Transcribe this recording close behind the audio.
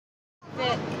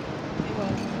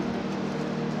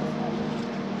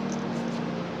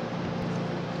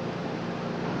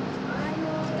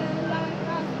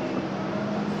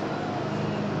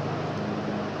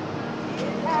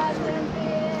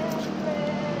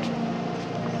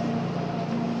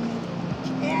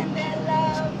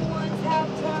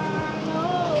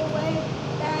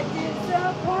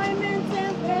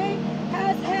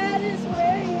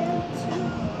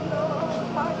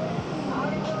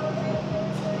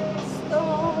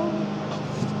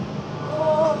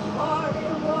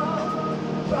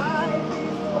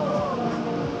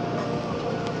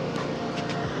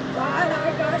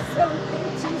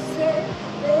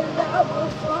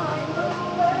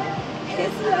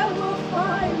love will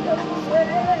find a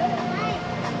way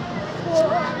for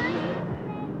me.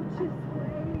 Just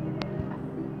wait.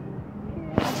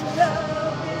 His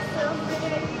love is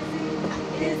amazing.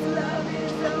 His love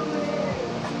is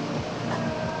amazing.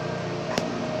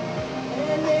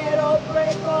 And it'll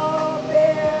break all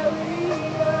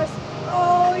barriers.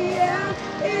 Oh yeah,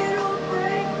 it'll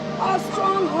break all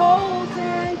strongholds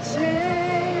and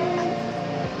chains.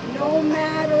 No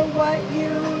matter what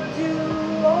you do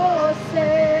or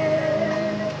say,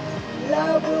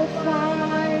 love will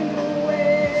find a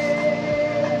way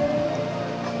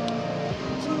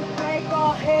to break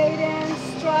all hate and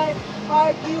strife,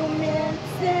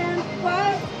 arguments and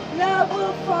fight. Love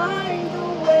will find a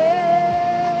way.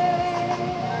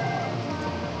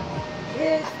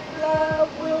 His love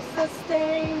will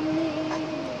sustain me,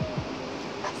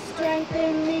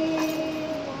 strengthen me,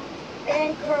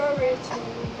 encourage me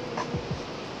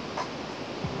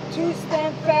to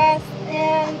stand fast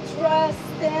and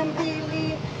trust and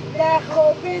believe that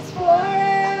hope is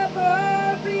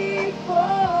forever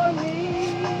before me.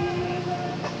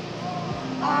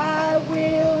 I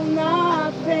will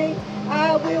not faint,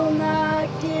 I will not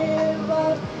give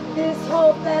up this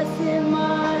hope that's in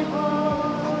my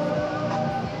heart.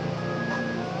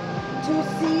 To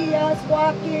see us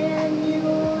walk in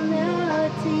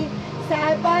unity,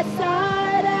 side by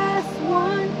side as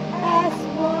one, as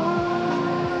one.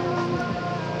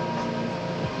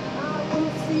 I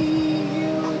will see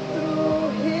you through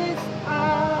his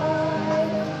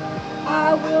eyes. I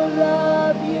will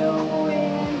love you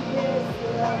in his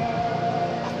love.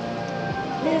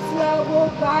 His love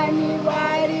will guide me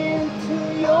right into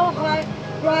your heart,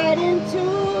 right into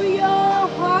your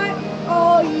heart.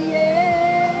 Oh yeah.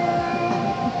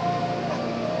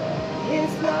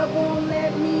 His love won't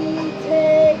let me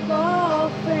take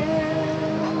offense.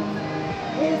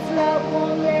 His love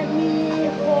won't let me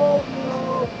hold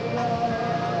no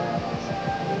grudge.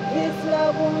 His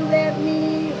love won't let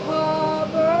me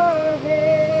harbor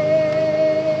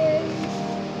hate.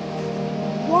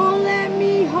 Won't let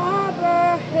me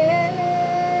harbor hate.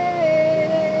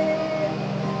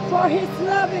 For his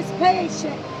love is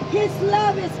patient. His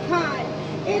love is kind.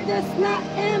 It does not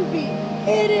envy.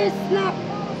 It is not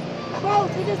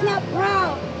boast. It is not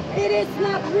proud. It is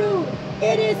not rude.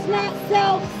 It is not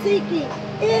self-seeking.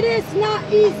 It is not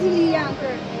easily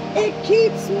angered. It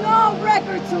keeps no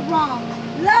records of wrong.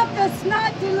 Love does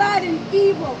not delight in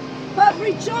evil, but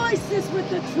rejoices with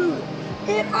the truth.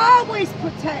 It always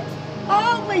protects,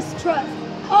 always trusts,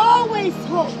 always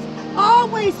hopes,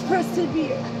 always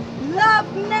perseveres.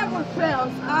 Love never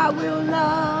fails. I will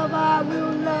love, I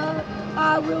will love,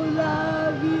 I will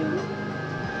love you.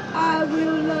 I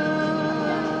will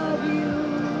love you.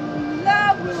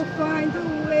 Love will find a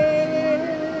way.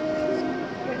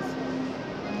 Yes.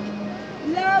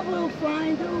 Love will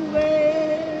find a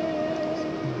way.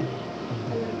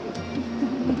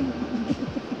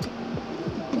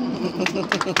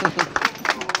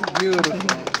 Beautiful.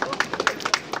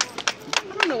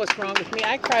 I don't know what's wrong with me.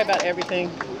 I cry about everything.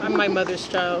 I'm my mother's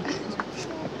child.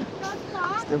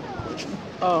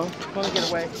 Oh, want to get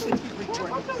away.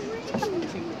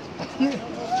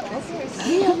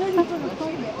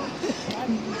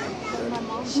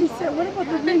 She said, what about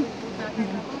the ring?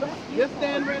 Just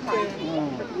stand right there.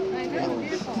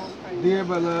 Dear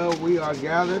beloved, we are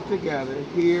gathered together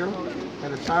here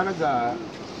in the sight of God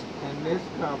and this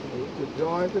company to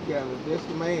join together this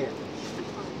man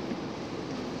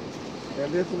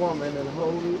and this woman in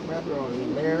holy matrimony.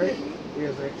 Marriage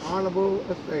is an honorable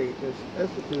estate, is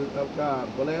institute of God,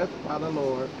 blessed by the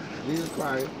Lord Jesus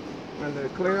Christ, and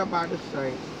declared by the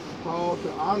saints, called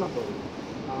to honorable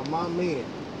among men.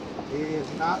 It is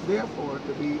not therefore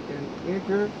to be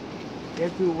entered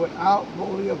into without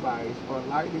holy advice or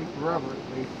lightly,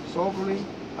 reverently, soberly,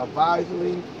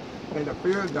 advisedly, in the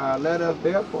fear of God. Let us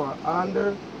therefore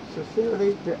under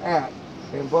sincerity to act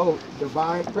in both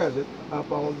divine presence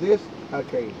upon this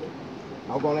occasion.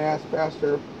 I'm going to ask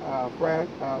Pastor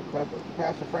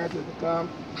Francis to come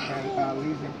and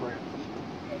lead in prayer.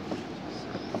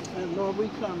 And Lord, we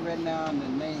come right now in the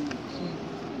name of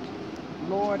Jesus.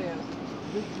 Lord, as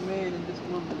this man and this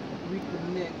woman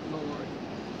reconnect, Lord,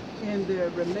 in their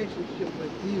relationship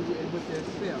with you and with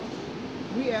themselves,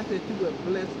 we ask that you would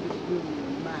bless this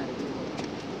union mightily, Lord.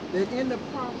 That in the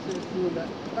process, through the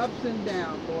ups and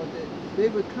downs, Lord, that they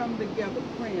would come together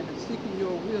praying and seeking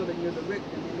your will and your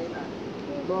direction in their life.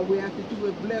 Lord, we ask that you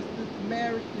would bless this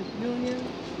marriage, this union,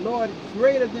 Lord,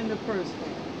 greater than the first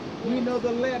hand. We know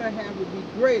the latter half would be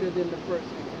greater than the first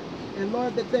hand. And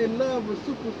Lord, that their love will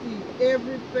supersede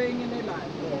everything in their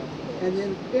life, Lord. And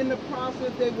then in the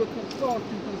process, they will consult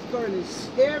you concerning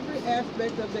every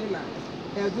aspect of their life.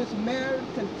 as this marriage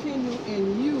continue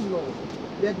in you, Lord,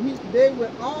 that they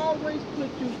will always put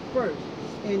you first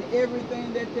in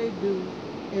everything that they do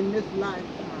in this lifetime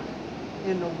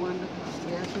and the one to come.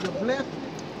 We ask you to bless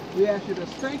it. We ask you to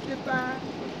sanctify,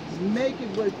 make it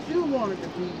what you want it to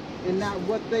be and not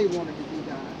what they want it to be,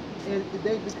 God. And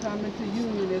they become into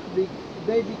union, as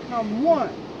they become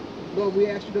one. Lord, we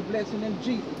ask you to bless it in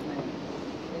Jesus'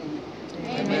 name.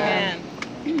 Amen.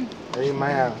 Amen.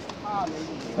 Amen. Hallelujah.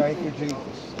 Thank you,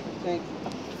 Jesus. Thank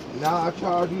you. Now I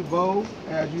charge you both,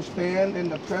 as you stand in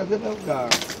the presence of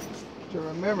God, to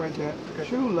remember that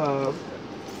true love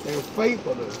and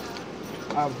faithfulness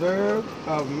observed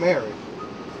of marriage.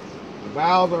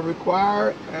 Vows are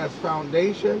required as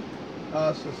foundation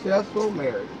of successful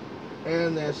marriage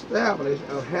and the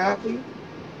establishment of happy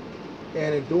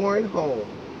and enduring home.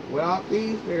 Without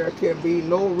these, there can be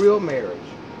no real marriage.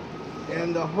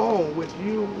 And the home which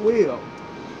you will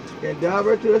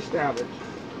endeavor to establish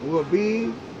will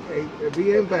be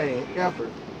in vain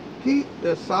effort. Keep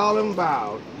the solemn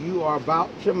vows you are about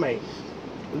to make.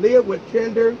 Live with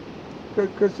tender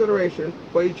consideration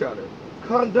for each other.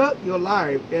 Conduct your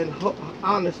life in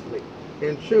honestly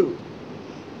and truth,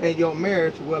 and your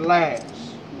marriage will last.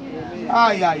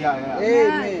 Amen.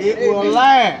 It will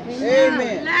last.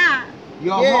 Amen.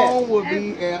 Your home will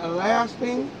be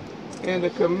lasting, and the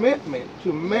commitment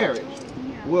to marriage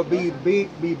will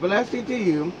be blessing to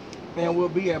you and will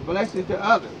be a blessing to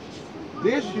others.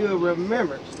 This should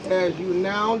remembrance as you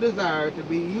now desire to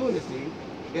be unity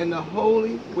in the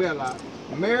holy wedlock.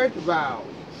 Marriage vows.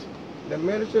 The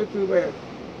minister to marriage.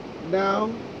 Now,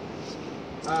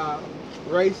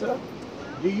 Raisa,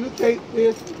 do you take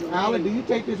this, Alan, do you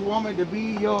take this woman to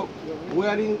be your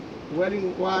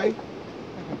wedding wife?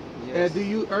 Yes. And do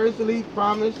you earnestly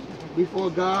promise before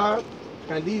God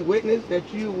and these witnesses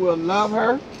that you will love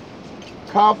her,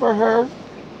 comfort her,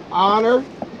 honor,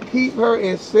 keep her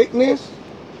in sickness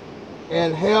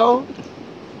and health,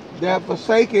 that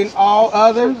forsaking all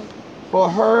others for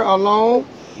her alone,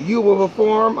 you will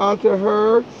perform unto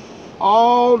her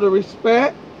all the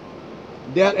respect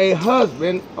that a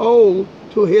husband owes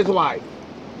to his wife,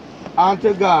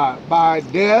 unto God, by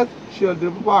death shall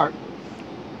depart.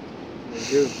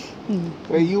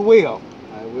 So you will.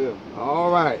 I will.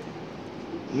 All right.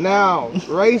 Now,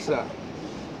 Raisa,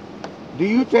 do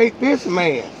you take this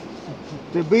man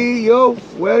to be your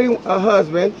wedding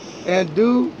husband and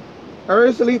do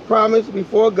earnestly promise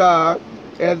before God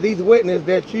and these witnesses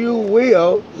that you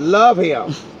will love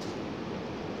him,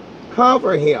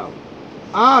 comfort him,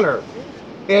 honor,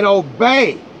 and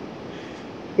obey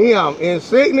him in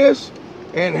sickness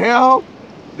and health,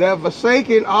 that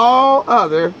forsaking all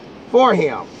other for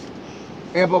him,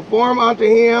 and perform unto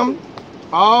him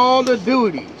all the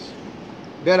duties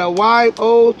that a wife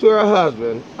owes to her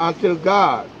husband until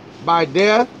God by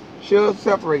death shall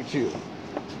separate you?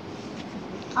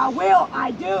 I will.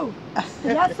 I do.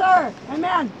 Yes, sir.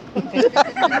 Amen.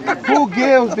 Who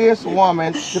gives this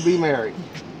woman to be married?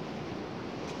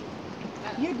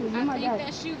 You do. You I my think dad.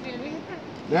 that's you, Billy.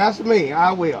 That's me.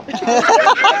 I will.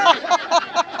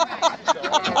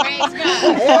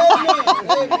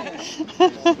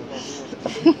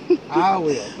 I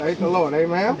will. Thank the Lord.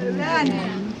 Amen.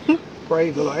 Amen.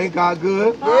 Praise the Lord. Ain't God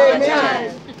good?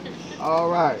 Amen. All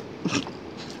right.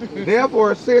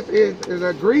 Therefore, since it is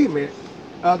agreement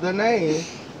of the name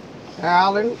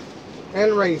Alan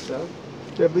and Raisa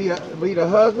to be the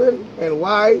husband and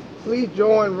wife, please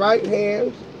join right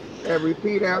hands and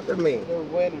repeat after me. The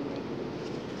wedding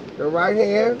ring. The right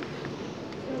hand.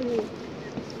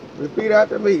 Repeat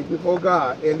after me before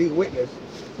God and these witnesses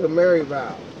to marriage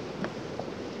vow.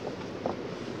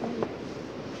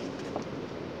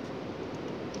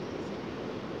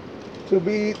 To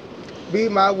be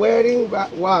my wedding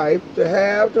wife, to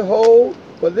have to hold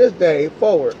for this day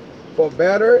forward, for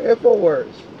better and for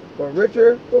worse, for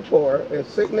richer, for poor, in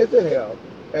sickness and health,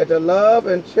 and to love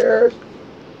and cherish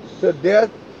to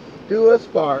death do us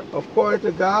part, according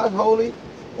to God's holy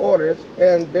orders,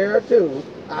 and thereto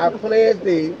I pledge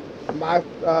thee my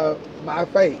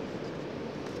faith.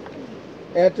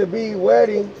 And to be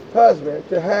wedding husband,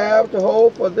 to have to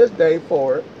hold for this day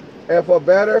forward, and for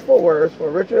better, for worse, for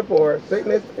richer, for poor,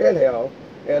 sickness and health,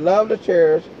 and love to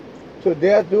cherish, to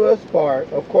death do us part,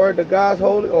 according to God's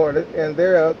holy orders, and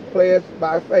thereof pledged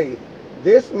by faith.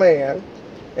 This man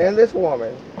and this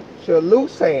woman shall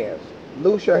loose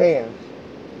your hands,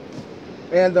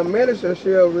 and the minister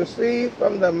shall receive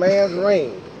from the man's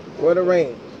ring, what a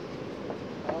ring.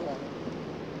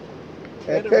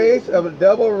 In case of a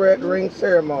double red ring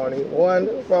ceremony,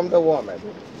 one from the woman.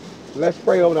 Let's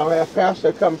pray over them. I'll ask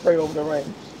Pastor to come pray over the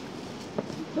ring.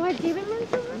 Do I give him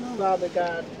into Father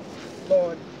God,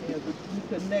 Lord, as you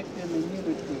connect them in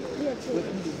unity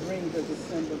with these rings as a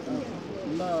symbol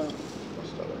of love.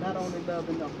 Not only love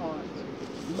in the heart,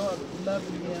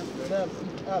 loving them, love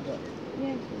each other.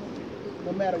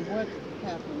 No matter what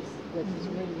happens, that this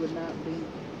ring would not be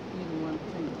even one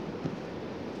thing,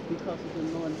 because it's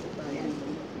anointed by you.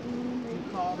 You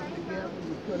call them together,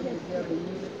 you put them together in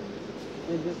unity,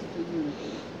 and this is the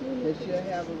unity. That you'll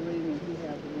have a ring and he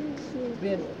have a ring.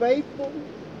 Being faithful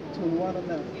to one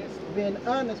another, being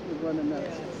honest with one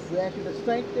another. We ask you to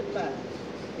sanctify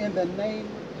in the name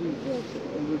of Jesus,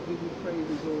 and we give you praise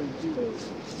and glory in Jesus.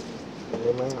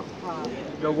 Amen.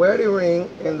 The wedding ring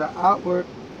is the outward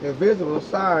and visible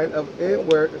sign of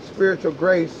inward spiritual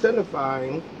grace,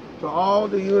 signifying to all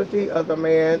the unity of the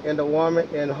man and the woman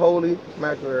in holy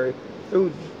matrimony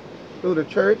through the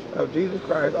church of Jesus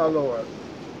Christ our Lord.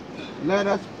 Let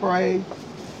us pray.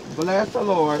 Bless the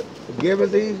Lord, give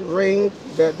us these rings,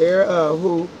 that thereof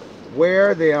who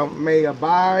wear them may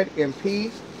abide in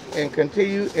peace and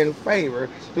continue in favor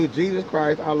through Jesus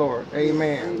Christ our Lord.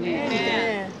 Amen.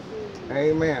 Amen.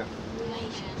 Amen.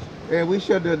 And we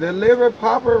should deliver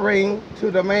proper ring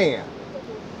to the man.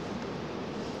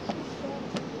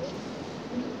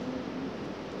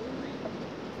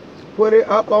 Put it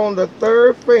up on the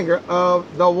third finger of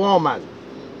the woman,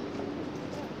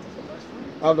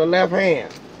 of the left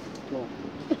hand.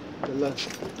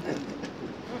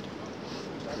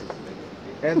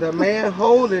 And the man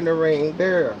holding the ring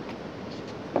there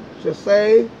shall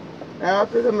say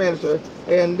after the minister,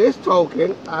 in this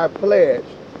token I pledge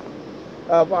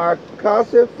of our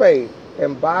constant faith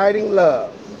and abiding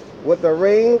love, with the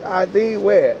ring I thee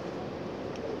wed.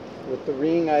 With the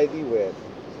ring I thee wed.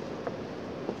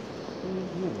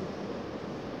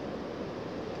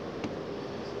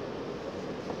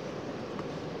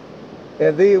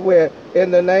 And thee wed,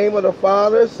 in the name of the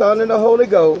Father, Son, and the Holy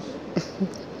Ghost.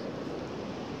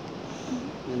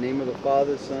 In the name of the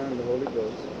Father, Son, and the Holy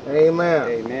Ghost. Amen.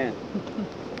 Amen.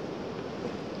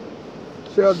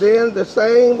 Shall then the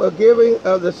same a giving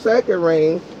of the second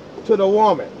ring to the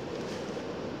woman,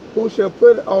 who shall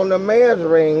put on the man's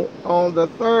ring on the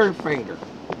third finger.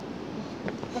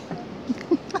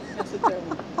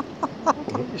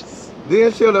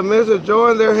 Then shall the minister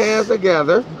join their hands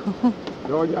together.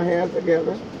 Join your hands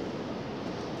together.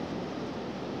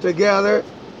 Together,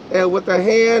 and with the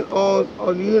hand on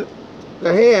you,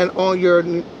 the hand on your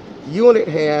unit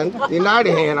hand,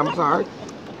 united hand, I'm sorry,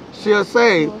 shall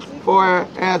say, for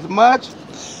as much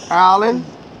Alan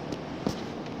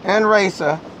and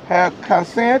Raisa have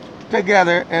consent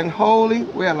together in holy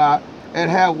wedlock, and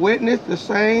have witnessed the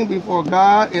same before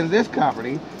God in this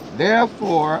company,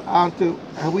 therefore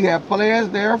we have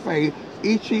pledged their faith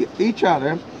each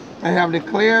other, and have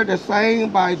declared the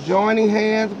same by joining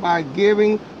hands, by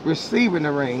receiving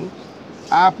the ring.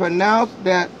 I pronounce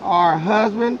that our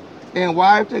husband and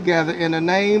wife together, in the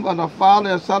name of the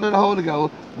Father and Son and the Holy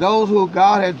Ghost, those who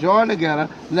God has joined together,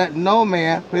 let no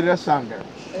man put it asunder.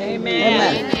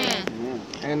 Amen. Amen.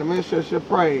 And the minister should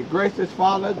pray. Gracious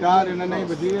Father, God, in the name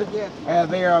of Jesus, as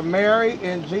they are married,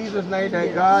 in Jesus' name,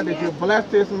 that God, that you bless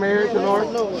this marriage, Lord,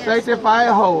 sanctify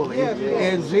it holy.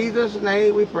 In Jesus'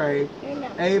 name we pray.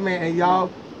 Amen. And y'all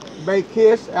may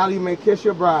kiss, Al, you may kiss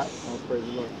your bride. Oh, praise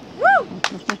the Lord.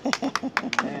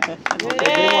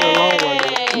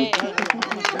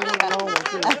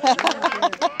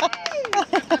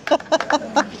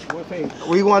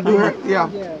 We want to do her, yeah.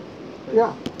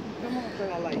 Yeah.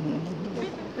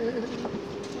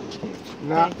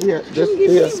 Now, here, just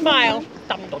here. Smile.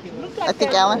 I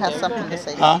think Alan has something to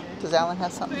say. Huh? Does Alan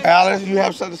have something? Alice, you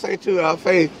have something to say too,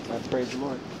 Faith. Praise the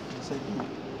Lord.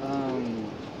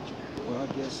 Well, I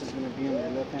guess it's going to be on your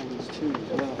left hand too.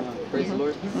 Praise the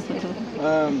Lord.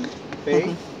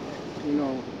 Faith, you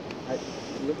know,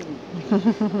 look at me.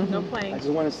 No playing. I just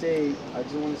want to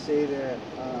say that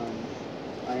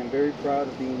I am very proud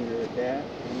of being your dad,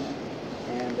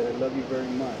 and that I love you very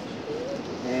much.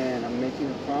 And I'm making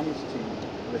a promise to you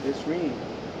with this ring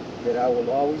that I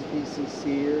will always be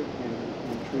sincere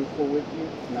and truthful with you,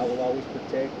 and I will always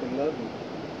protect and love you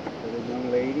as a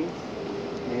young lady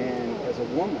and as a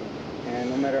woman. And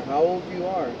no matter how old you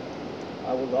are,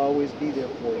 I will always be there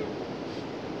for you.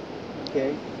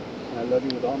 Okay? And I love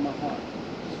you with all my heart.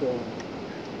 So,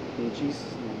 in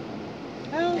Jesus' name.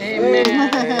 Amen.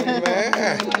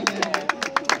 Amen.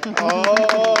 Oh.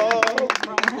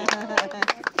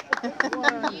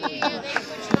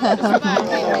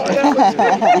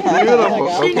 Beautiful.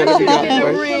 She Okay, knew let she me was getting go. a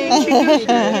ring. She knew she was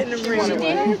getting a ring.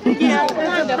 Yeah, it's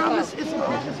a promise. It's a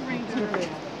promise ring to her.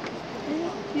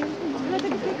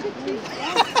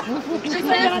 She said,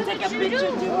 "Can I take a picture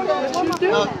too?"